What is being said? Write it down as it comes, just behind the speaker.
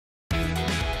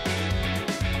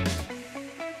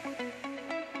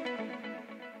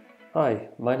Hi,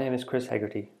 my name is Chris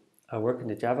Hegarty. I work in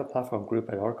the Java Platform Group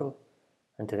at Oracle,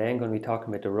 and today I'm going to be talking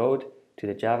about the road to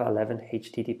the Java 11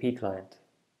 HTTP client.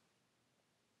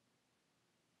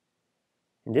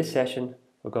 In this session,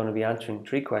 we're going to be answering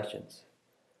three questions.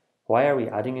 Why are we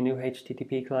adding a new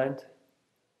HTTP client?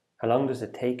 How long does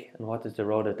it take, and what does the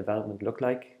road of development look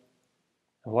like?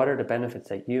 And what are the benefits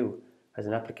that you, as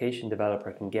an application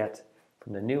developer, can get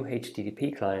from the new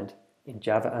HTTP client in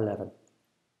Java 11?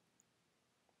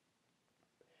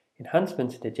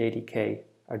 Enhancements to JDK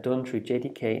are done through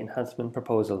JDK Enhancement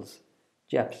Proposals,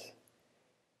 JEPs.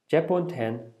 JEP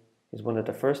 110 is one of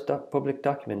the first public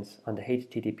documents on the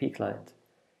HTTP client,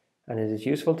 and it is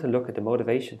useful to look at the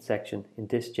motivation section in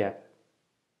this JEP.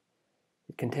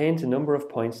 It contains a number of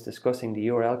points discussing the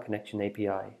URL connection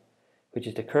API, which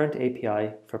is the current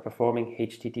API for performing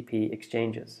HTTP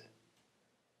exchanges.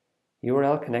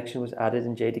 URL connection was added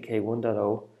in JDK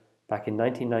 1.0 back in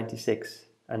 1996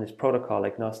 and is protocol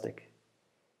agnostic.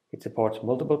 It supports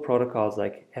multiple protocols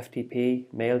like FTP,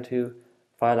 Mail2,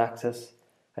 File Access,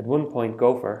 at one point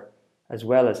Gopher, as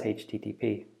well as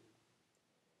HTTP.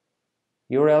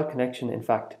 URL connection in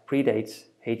fact predates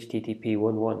HTTP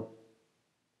 1.1.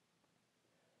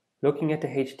 Looking at the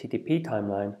HTTP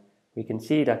timeline, we can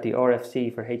see that the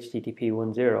RFC for HTTP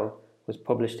 1.0 was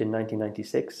published in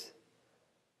 1996,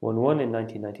 1.1 in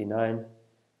 1999,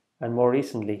 and more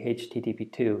recently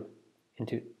HTTP 2 in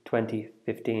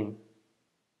 2015.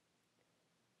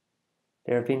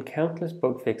 There have been countless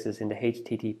bug fixes in the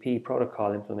HTTP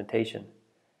protocol implementation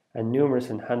and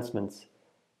numerous enhancements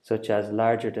such as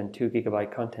larger than 2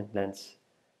 GB content lengths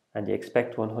and the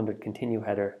expect 100 continue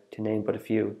header, to name but a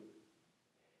few.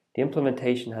 The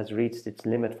implementation has reached its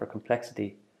limit for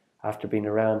complexity after being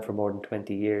around for more than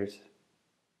 20 years.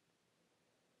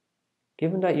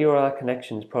 Given that URL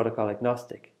connection is protocol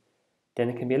agnostic, then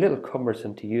it can be a little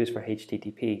cumbersome to use for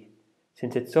HTTP,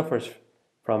 since it suffers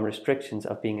from restrictions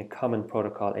of being a common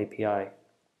protocol API.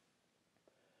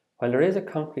 While there is a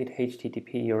concrete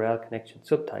HTTP URL connection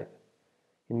subtype,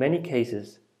 in many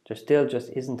cases there still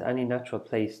just isn't any natural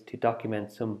place to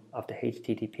document some of the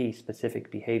HTTP specific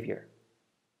behavior.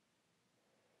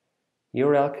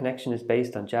 URL connection is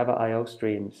based on Java I/O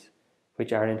streams,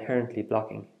 which are inherently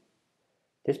blocking.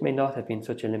 This may not have been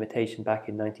such a limitation back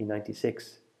in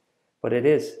 1996, but it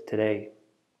is today.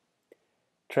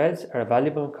 Threads are a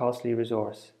valuable and costly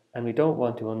resource, and we don't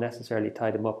want to unnecessarily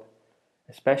tie them up,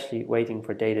 especially waiting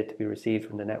for data to be received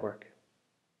from the network.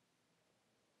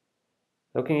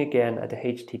 Looking again at the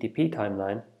HTTP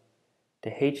timeline, the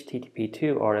HTTP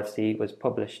 2 RFC was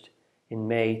published in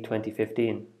May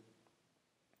 2015.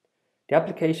 The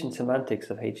application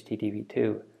semantics of HTTP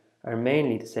 2 are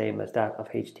mainly the same as that of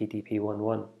HTTP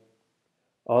 1.1.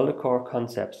 All the core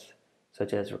concepts,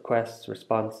 such as requests,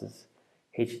 responses,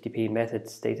 HTTP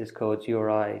methods, status codes,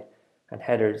 URI, and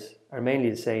headers, are mainly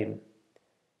the same.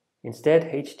 Instead,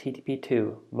 HTTP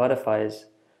 2 modifies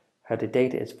how the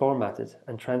data is formatted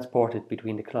and transported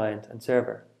between the client and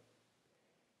server.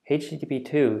 HTTP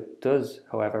 2 does,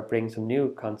 however, bring some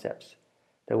new concepts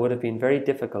that would have been very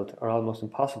difficult or almost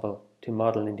impossible to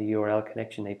model in the URL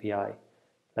connection API,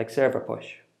 like server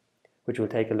push, which we'll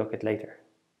take a look at later.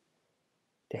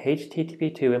 The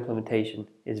HTTP 2 implementation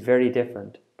is very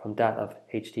different from that of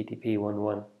HTTP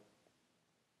 1.1.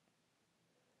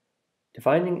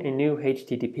 Defining a new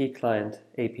HTTP client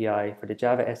API for the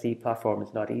Java SE platform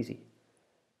is not easy,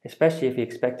 especially if you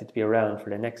expect it to be around for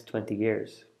the next 20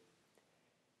 years.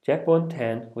 JEP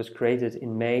 110 was created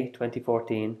in May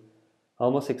 2014,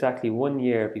 almost exactly 1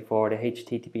 year before the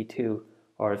HTTP 2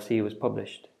 RFC was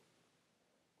published.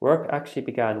 Work actually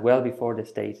began well before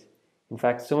this date. In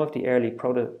fact, some of the early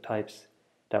prototypes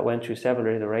that went through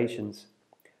several iterations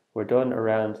were done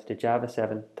around the Java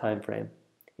 7 timeframe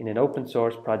in an open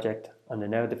source project on the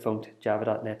now defunct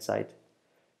java.net site,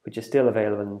 which is still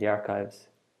available in the archives.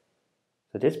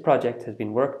 So this project has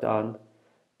been worked on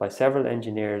by several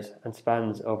engineers and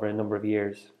spans over a number of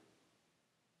years.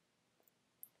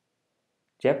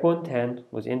 JEP 110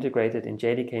 was integrated in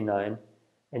JDK 9,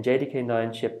 and JDK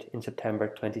 9 shipped in September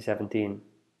 2017.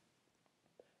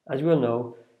 As we all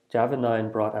know, Java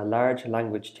 9 brought a large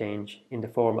language change in the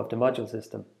form of the module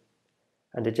system,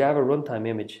 and the Java runtime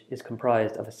image is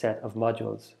comprised of a set of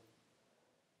modules.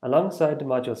 Alongside the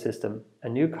module system, a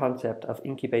new concept of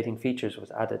incubating features was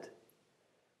added.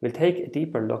 We'll take a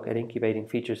deeper look at incubating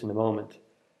features in a moment,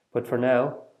 but for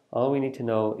now, all we need to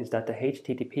know is that the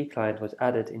HTTP client was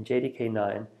added in JDK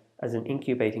 9 as an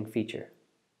incubating feature.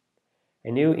 A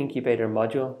new incubator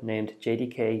module named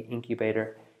JDK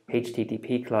Incubator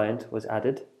HTTP client was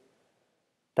added.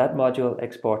 That module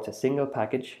exports a single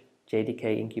package,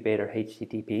 JDK Incubator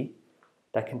HTTP,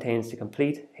 that contains the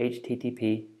complete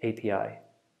HTTP API.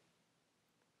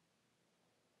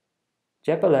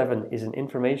 JEP 11 is an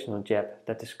informational JEP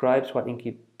that describes what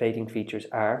incubating features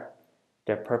are,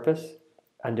 their purpose,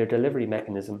 and their delivery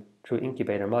mechanism through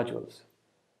incubator modules.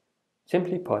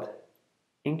 Simply put,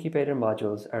 incubator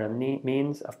modules are a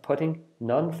means of putting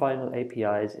non-final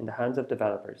APIs in the hands of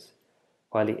developers,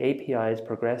 while the APIs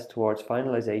progress towards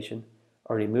finalization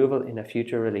or removal in a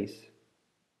future release.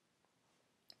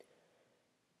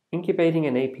 Incubating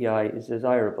an API is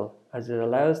desirable as it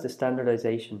allows the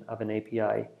standardization of an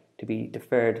API to be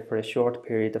deferred for a short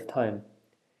period of time.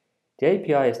 The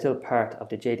API is still part of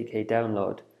the JDK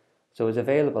download, so is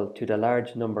available to the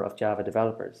large number of Java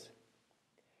developers.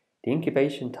 The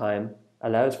incubation time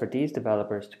allows for these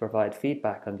developers to provide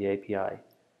feedback on the API,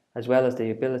 as well as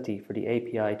the ability for the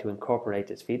API to incorporate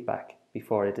this feedback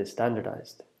before it is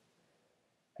standardized.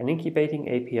 An incubating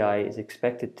API is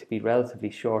expected to be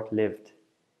relatively short-lived.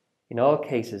 In all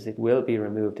cases, it will be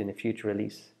removed in a future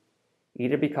release,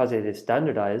 either because it is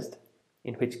standardized,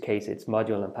 in which case its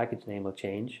module and package name will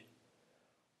change,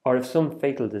 or if some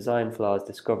fatal design flaw is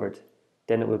discovered,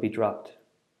 then it will be dropped.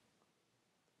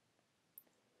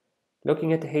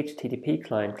 Looking at the HTTP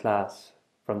client class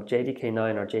from JDK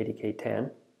 9 or JDK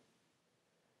 10,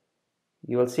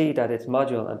 you will see that its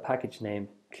module and package name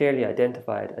clearly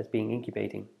identified as being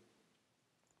incubating.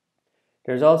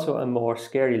 There is also a more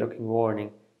scary looking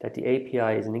warning that the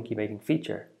API is an incubating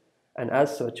feature, and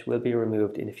as such will be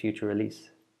removed in a future release.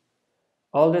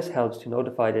 All this helps to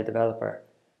notify the developer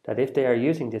that if they are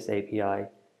using this API,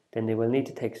 then they will need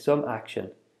to take some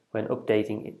action when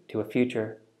updating it to a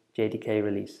future JDK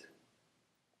release.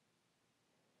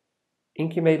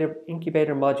 Incubator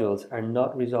modules are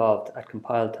not resolved at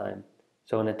compile time,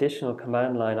 so an additional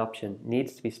command line option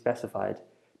needs to be specified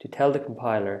to tell the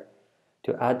compiler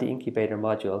to add the incubator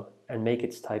module and make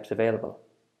its types available.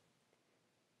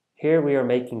 Here we are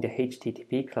making the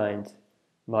HTTP client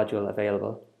module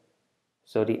available,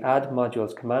 so the add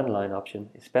modules command line option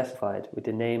is specified with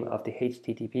the name of the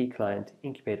HTTP client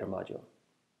incubator module.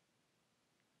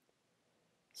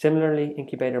 Similarly,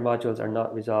 incubator modules are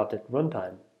not resolved at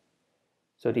runtime,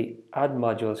 so the add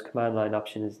modules command line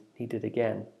option is needed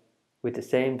again, with the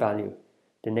same value,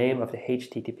 the name of the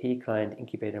HTTP client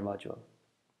incubator module.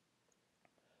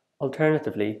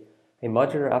 Alternatively, a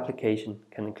modular application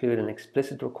can include an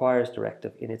explicit requires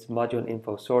directive in its module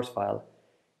info source file,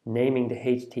 naming the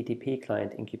HTTP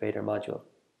client incubator module.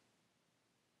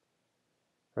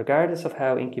 Regardless of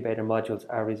how incubator modules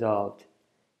are resolved,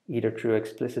 either through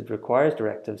explicit requires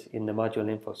directives in the module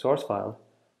info source file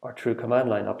or through command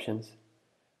line options,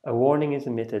 a warning is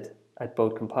emitted at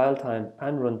both compile time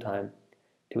and runtime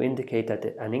to indicate that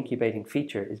an incubating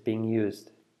feature is being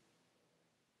used.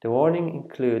 The warning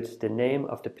includes the name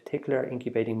of the particular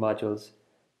incubating modules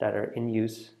that are in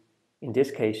use. In this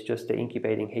case, just the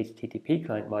incubating HTTP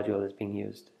client module is being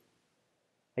used.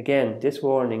 Again, this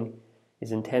warning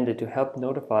is intended to help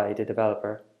notify the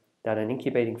developer that an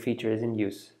incubating feature is in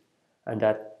use and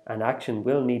that an action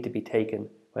will need to be taken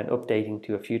when updating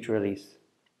to a future release.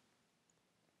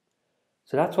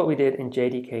 So that's what we did in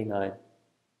JDK 9.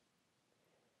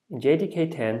 In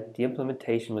JDK 10, the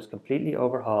implementation was completely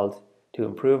overhauled to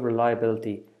improve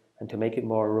reliability and to make it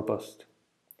more robust.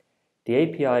 The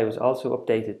API was also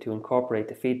updated to incorporate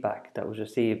the feedback that was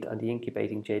received on the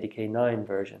incubating JDK 9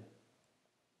 version.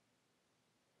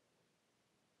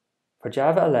 For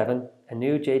Java 11, a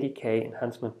new JDK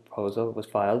enhancement proposal was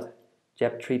filed,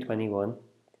 JEP 321,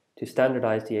 to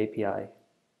standardize the API.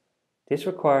 This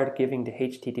required giving the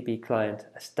HTTP client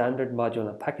a standard module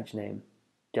and package name,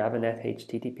 JavaNet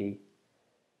HTTP.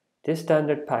 This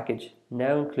standard package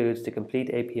now includes the complete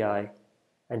API,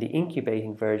 and the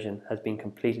incubating version has been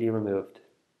completely removed.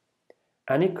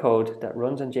 Any code that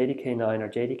runs on JDK 9 or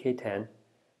JDK 10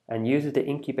 and uses the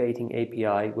incubating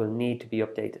API will need to be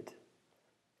updated.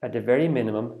 At the very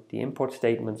minimum, the import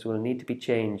statements will need to be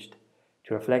changed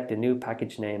to reflect the new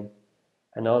package name,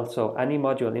 and also any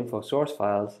module info source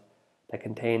files that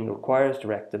contain requires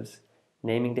directives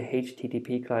naming the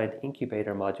HTTP client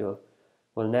incubator module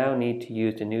will now need to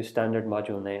use the new standard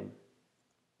module name.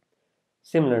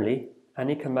 Similarly,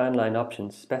 any command line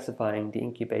options specifying the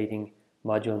incubating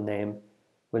module name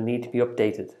will need to be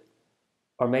updated,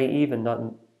 or may even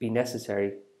not be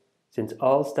necessary, since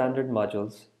all standard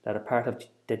modules that are part of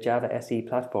the Java SE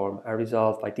platform are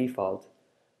resolved by default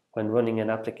when running an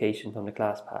application from the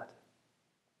class path.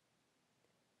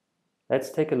 Let's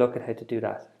take a look at how to do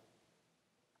that.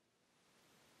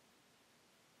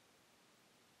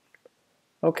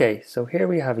 Okay, so here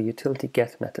we have a utility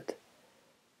get method.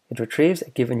 It retrieves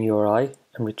a given URI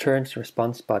and returns the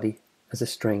response body as a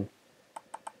string.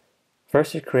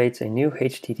 First, it creates a new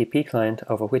HTTP client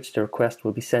over which the request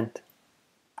will be sent.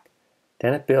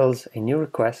 Then it builds a new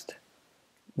request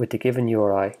with the given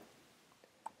URI.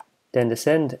 Then the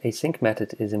send async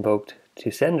method is invoked to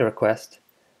send the request,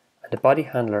 and the body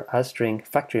handler asString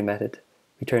factory method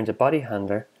returns a body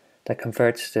handler that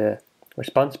converts the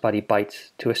response body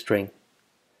bytes to a string.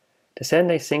 The send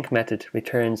async method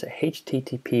returns a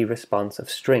HTTP response of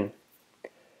string.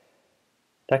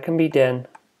 That can be then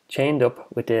chained up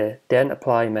with the then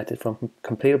apply method from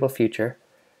completable future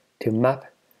to map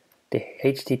the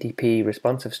HTTP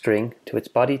responsive string to its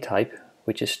body type,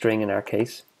 which is string in our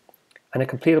case, and a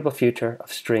completable future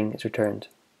of string is returned.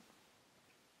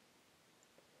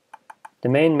 The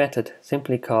main method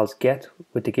simply calls get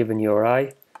with the given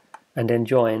URI and then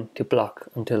join to block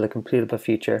until the completable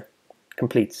future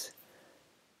completes.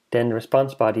 Then the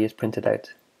response body is printed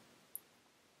out.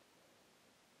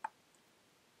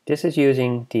 This is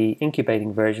using the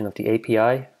incubating version of the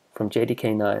API from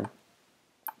JDK 9.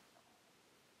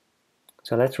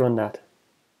 So let's run that.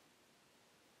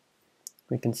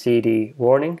 We can see the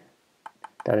warning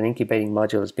that an incubating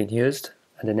module has been used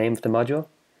and the name of the module.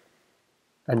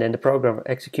 And then the program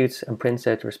executes and prints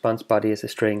out the response body as a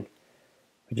string,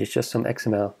 which is just some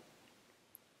XML.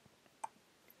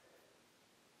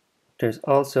 There's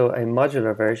also a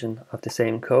modular version of the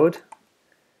same code.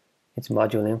 Its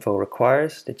module info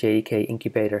requires the JDK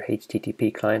incubator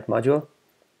HTTP client module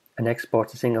and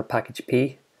exports a single package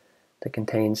P that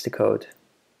contains the code.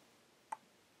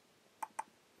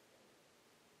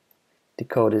 The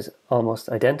code is almost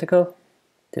identical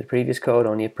to the previous code,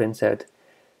 only it prints out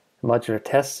a modular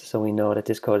test so we know that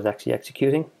this code is actually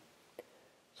executing.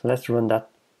 So let's run that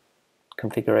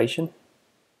configuration.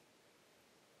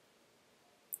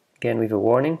 Again, we have a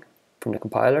warning from the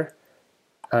compiler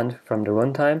and from the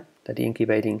runtime that the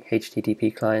incubating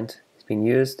HTTP client is being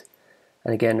used,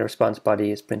 and again the response body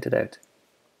is printed out.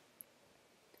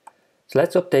 So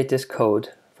let's update this code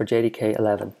for JDK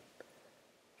 11.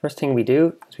 First thing we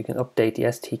do is we can update the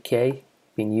STK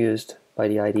being used by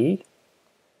the IDE,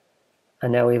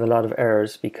 and now we have a lot of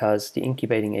errors because the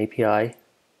incubating API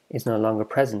is no longer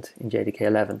present in JDK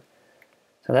 11.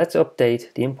 So let's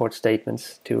update the import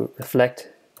statements to reflect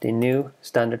the new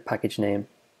standard package name,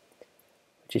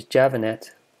 which is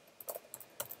javanet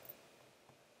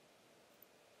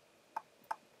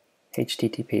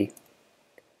HTTP.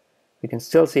 We can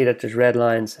still see that there's red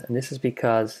lines, and this is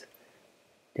because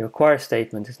the require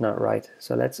statement is not right.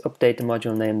 So let's update the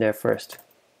module name there first.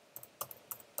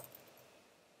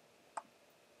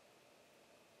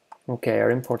 Okay,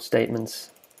 our import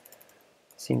statements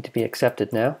seem to be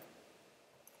accepted now.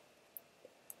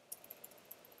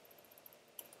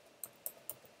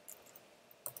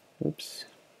 Oops.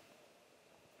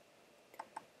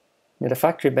 Now the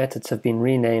factory methods have been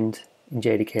renamed in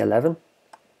JDK 11.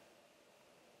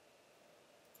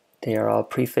 They are all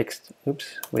prefixed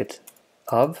with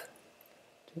of,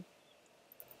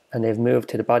 and they've moved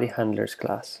to the body handlers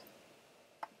class.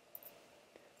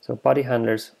 So body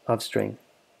handlers of string.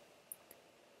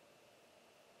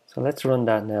 So let's run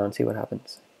that now and see what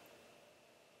happens.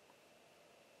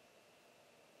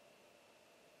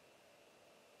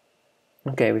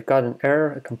 Okay, we've got an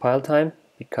error at compile time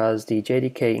because the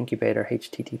JDK incubator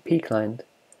HTTP client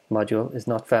module is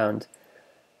not found.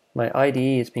 My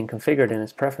IDE is being configured in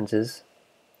its preferences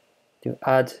to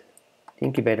add the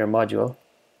incubator module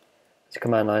as a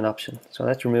command line option. So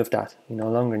let's remove that. We no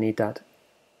longer need that.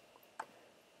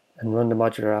 And run the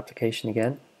modular application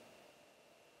again.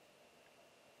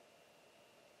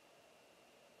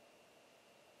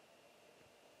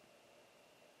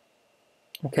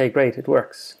 Okay, great, it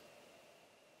works.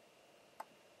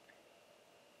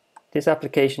 This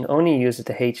application only uses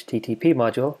the HTTP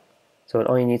module, so it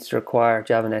only needs to require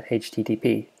javanet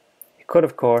HTTP. It could,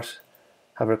 of course,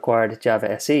 have required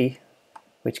Java SE,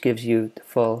 which gives you the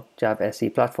full Java SE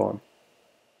platform.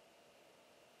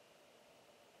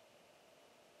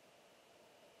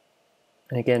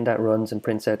 And again, that runs and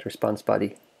prints out the response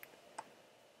body.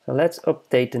 So let's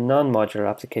update the non-modular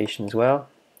application as well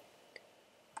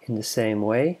in the same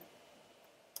way.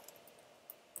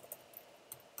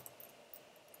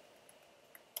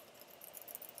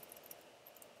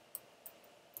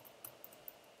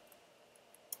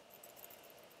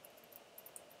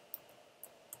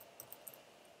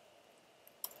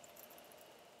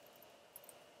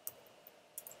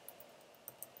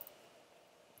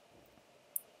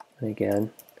 And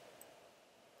again,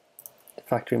 the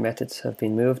factory methods have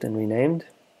been moved and renamed.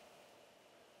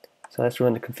 So let's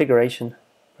run the configuration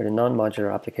for the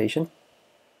non-modular application.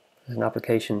 There's an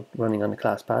application running on the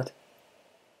class path.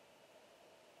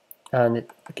 And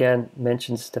it again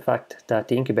mentions the fact that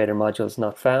the incubator module is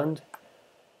not found.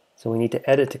 So we need to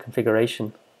edit the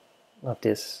configuration of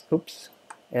this,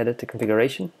 edit the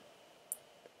configuration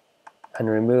and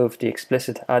remove the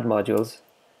explicit add modules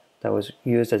that was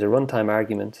used as a runtime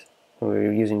argument when we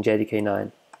were using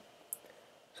JDK9.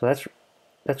 So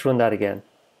let's run that again.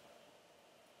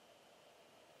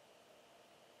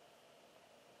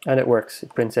 And it works,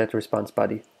 it prints out the response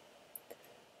body.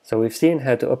 So we've seen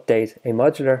how to update a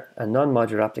modular and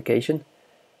non-modular application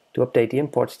to update the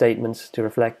import statements to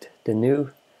reflect the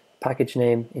new package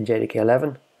name in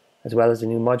JDK11, as well as the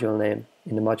new module name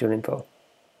in the module info,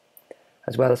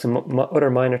 as well as some other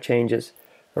minor changes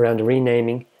around the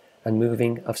renaming and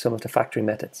moving of some of the factory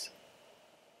methods.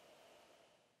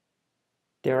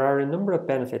 There are a number of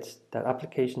benefits that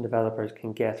application developers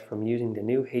can get from using the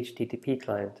new HTTP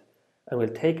client, and we'll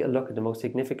take a look at the most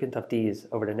significant of these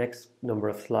over the next number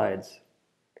of slides.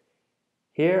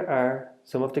 Here are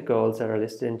some of the goals that are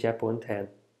listed in JEP 110.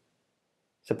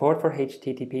 Support for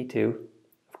HTTP 2,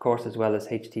 of course, as well as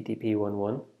HTTP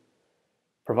 1.1.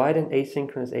 Provide an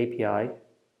asynchronous API,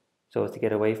 so as to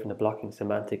get away from the blocking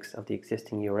semantics of the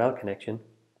existing URL connection.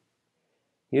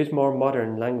 Use more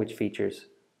modern language features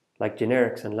like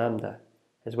generics and Lambda,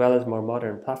 as well as more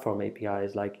modern platform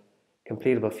APIs like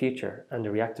completable future and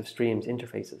the reactive streams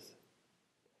interfaces.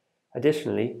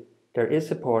 Additionally, there is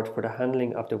support for the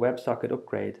handling of the WebSocket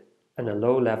upgrade and a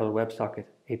low-level WebSocket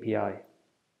API.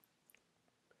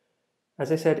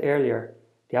 As I said earlier,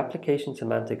 the application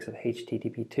semantics of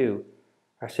HTTP 2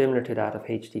 are similar to that of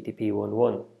HTTP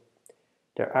 1.1.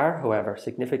 There are, however,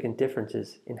 significant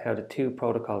differences in how the two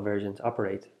protocol versions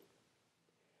operate.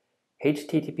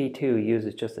 HTTP 2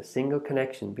 uses just a single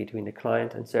connection between the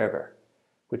client and server,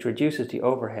 which reduces the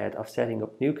overhead of setting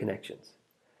up new connections,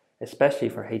 especially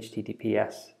for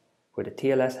HTTPS, where the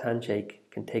TLS handshake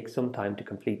can take some time to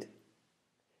complete.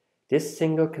 This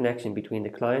single connection between the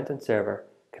client and server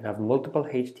can have multiple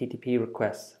HTTP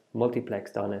requests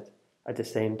multiplexed on it at the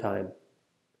same time.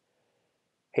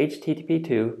 HTTP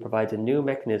 2 provides a new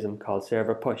mechanism called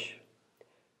server push,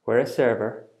 where a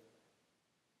server,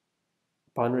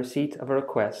 upon receipt of a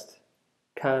request,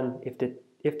 can,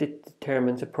 if it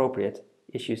determines appropriate,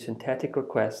 issue synthetic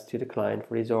requests to the client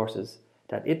for resources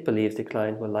that it believes the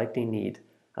client will likely need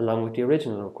along with the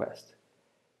original request.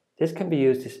 This can be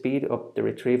used to speed up the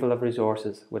retrieval of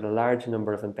resources with a large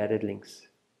number of embedded links.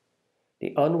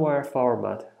 The on-wire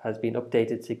format has been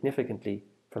updated significantly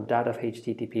from that of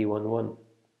HTTP 1.1.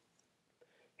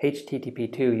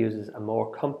 HTTP 2 uses a more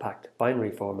compact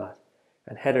binary format,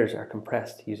 and headers are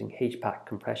compressed using HPACK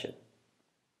compression.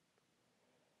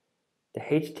 The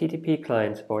HTTP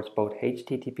client supports both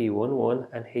HTTP 1.1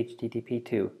 and HTTP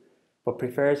 2, but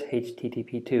prefers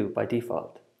HTTP 2 by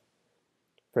default.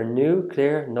 For new,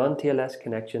 clear, non-TLS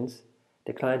connections,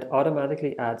 the client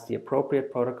automatically adds the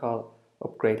appropriate protocol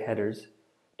upgrade headers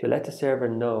to let the server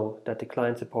know that the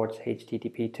client supports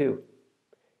HTTP 2.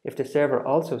 If the server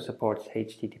also supports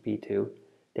HTTP 2,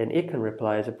 then it can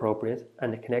reply as appropriate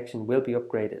and the connection will be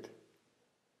upgraded.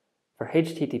 For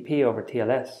HTTP over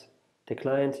TLS, the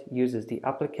client uses the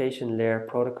Application Layer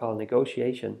Protocol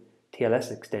Negotiation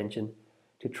TLS extension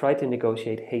to try to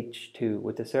negotiate H2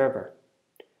 with the server.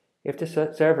 If the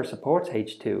server supports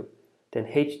H2, then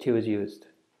H2 is used.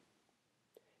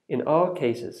 In all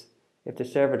cases, if the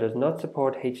server does not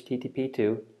support HTTP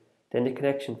 2, then the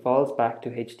connection falls back to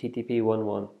HTTP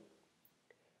 1.1.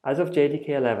 As of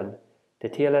JDK11, the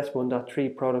TLS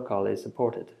 1.3 protocol is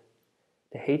supported.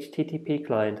 The HTTP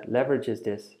client leverages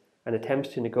this and attempts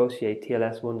to negotiate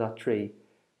TLS 1.3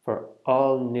 for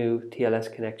all new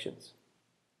TLS connections.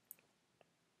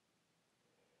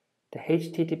 The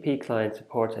HTTP client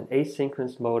supports an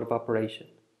asynchronous mode of operation.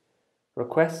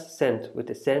 Requests sent with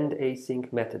the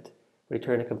sendAsync method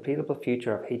return a completable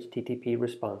future of HTTP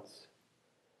response.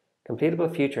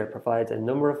 Completable future provides a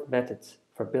number of methods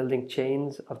for building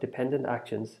chains of dependent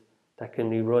actions that can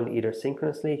be run either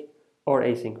synchronously or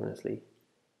asynchronously.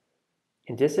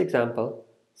 In this example,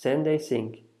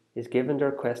 sendAsync is given the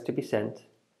request to be sent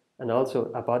and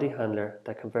also a body handler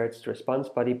that converts the response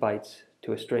body bytes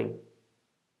to a string.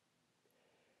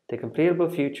 The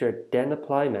completable future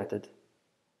then_apply method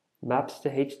maps the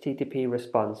HTTP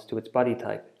response to its body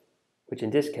type, which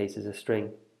in this case is a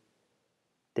string.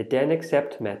 The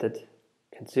then_accept method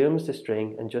consumes the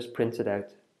string and just prints it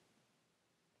out.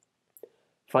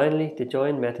 Finally, the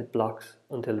join method blocks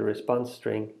until the response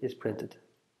string is printed.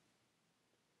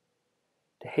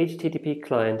 The HTTP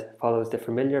client follows the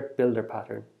familiar builder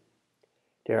pattern.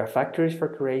 There are factories for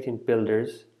creating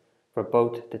builders for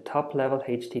both the top-level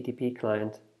HTTP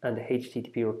client and the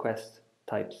HTTP request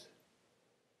types.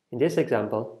 In this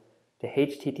example, The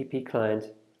HTTP client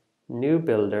new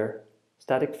builder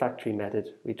static factory method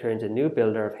returns a new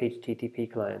builder of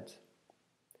HTTP clients.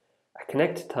 A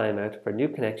connect timeout for new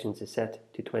connections is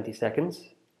set to 20 seconds,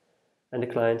 and the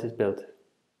client is built.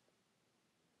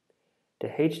 The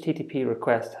HTTP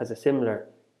request has a similar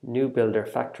new builder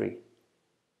factory.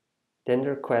 Then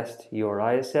the request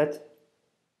URI is set,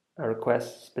 a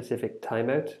request specific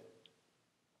timeout,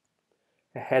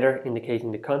 a header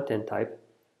indicating the content type,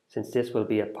 since this will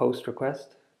be a post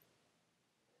request.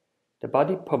 The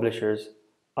body publishers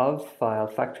of file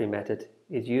factory method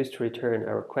is used to return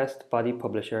a request body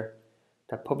publisher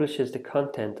that publishes the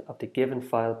content of the given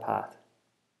file path.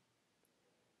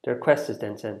 The request is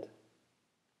then sent.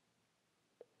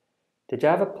 The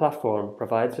Java platform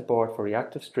provides support for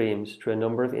reactive streams through a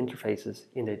number of interfaces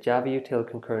in the Java Util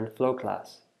Concurrent Flow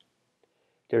class.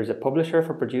 There is a publisher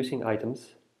for producing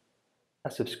items,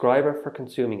 a subscriber for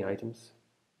consuming items.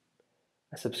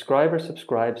 A subscriber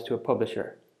subscribes to a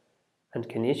publisher and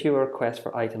can issue a request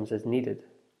for items as needed.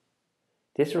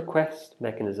 This request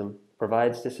mechanism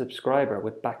provides the subscriber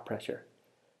with back pressure,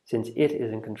 since it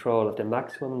is in control of the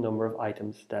maximum number of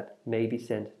items that may be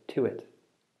sent to it.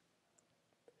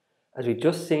 As we've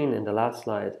just seen in the last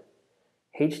slide,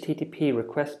 HTTP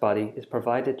request body is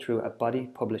provided through a body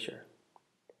publisher.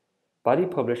 Body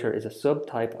publisher is a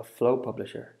subtype of flow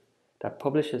publisher that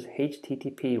publishes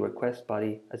HTTP request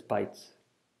body as bytes.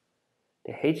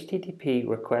 The HTTP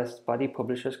request body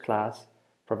publishers class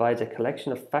provides a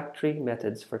collection of factory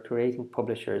methods for creating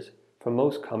publishers for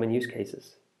most common use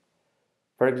cases.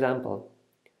 For example,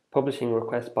 publishing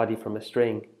request body from a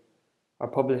string, or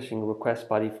publishing request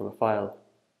body from a file,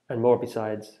 and more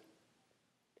besides.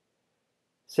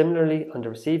 Similarly, on the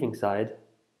receiving side,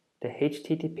 the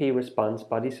HTTP response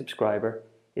body subscriber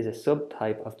is a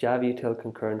subtype of Java Util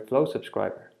Concurrent Flow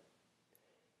subscriber.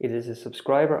 It is a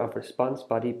subscriber of response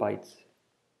body bytes.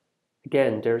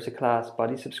 Again, there is a class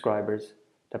body subscribers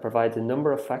that provides a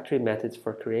number of factory methods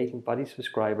for creating body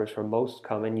subscribers for most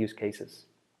common use cases.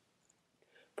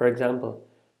 For example,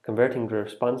 converting the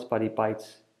response body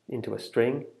bytes into a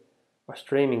string, or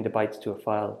streaming the bytes to a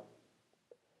file.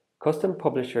 Custom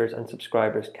publishers and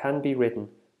subscribers can be written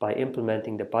by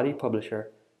implementing the body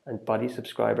publisher and body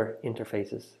subscriber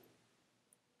interfaces.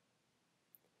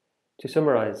 To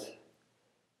summarize,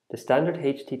 the standard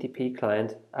HTTP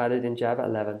client added in Java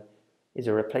 11 is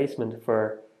a replacement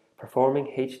for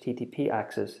performing HTTP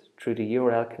access through the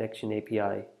URL connection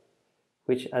API,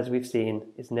 which, as we've seen,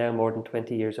 is now more than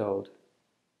 20 years old.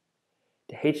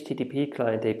 The HTTP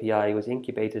client API was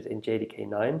incubated in JDK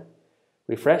 9,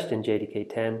 refreshed in JDK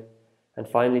 10, and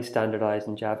finally standardized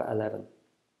in Java 11.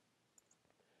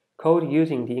 Code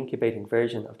using the incubating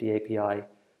version of the API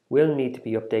will need to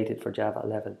be updated for Java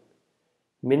 11.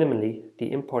 Minimally,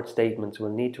 the import statements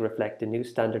will need to reflect the new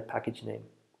standard package name.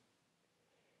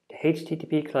 The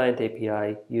HTTP client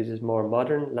API uses more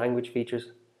modern language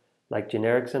features like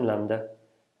generics and Lambda,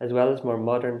 as well as more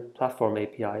modern platform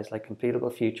APIs like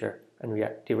Completable Future and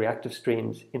the reactive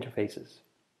streams interfaces.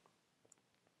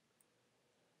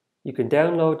 You can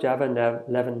download Java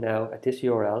 11 now at this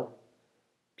URL.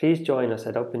 Please join us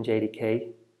at OpenJDK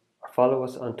or follow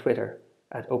us on Twitter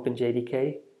at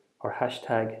OpenJDK or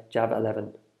hashtag Java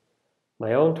 11.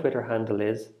 My own Twitter handle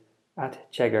is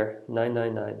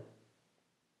 @Chegar999.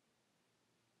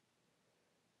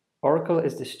 Oracle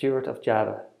is the steward of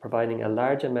Java, providing a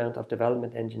large amount of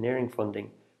development engineering funding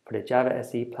for the Java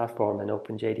SE platform and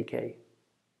OpenJDK.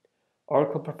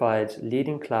 Oracle provides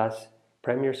leading class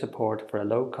premier support for a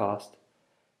low cost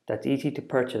that's easy to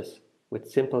purchase with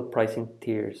simple pricing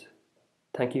tiers.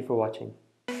 Thank you for watching.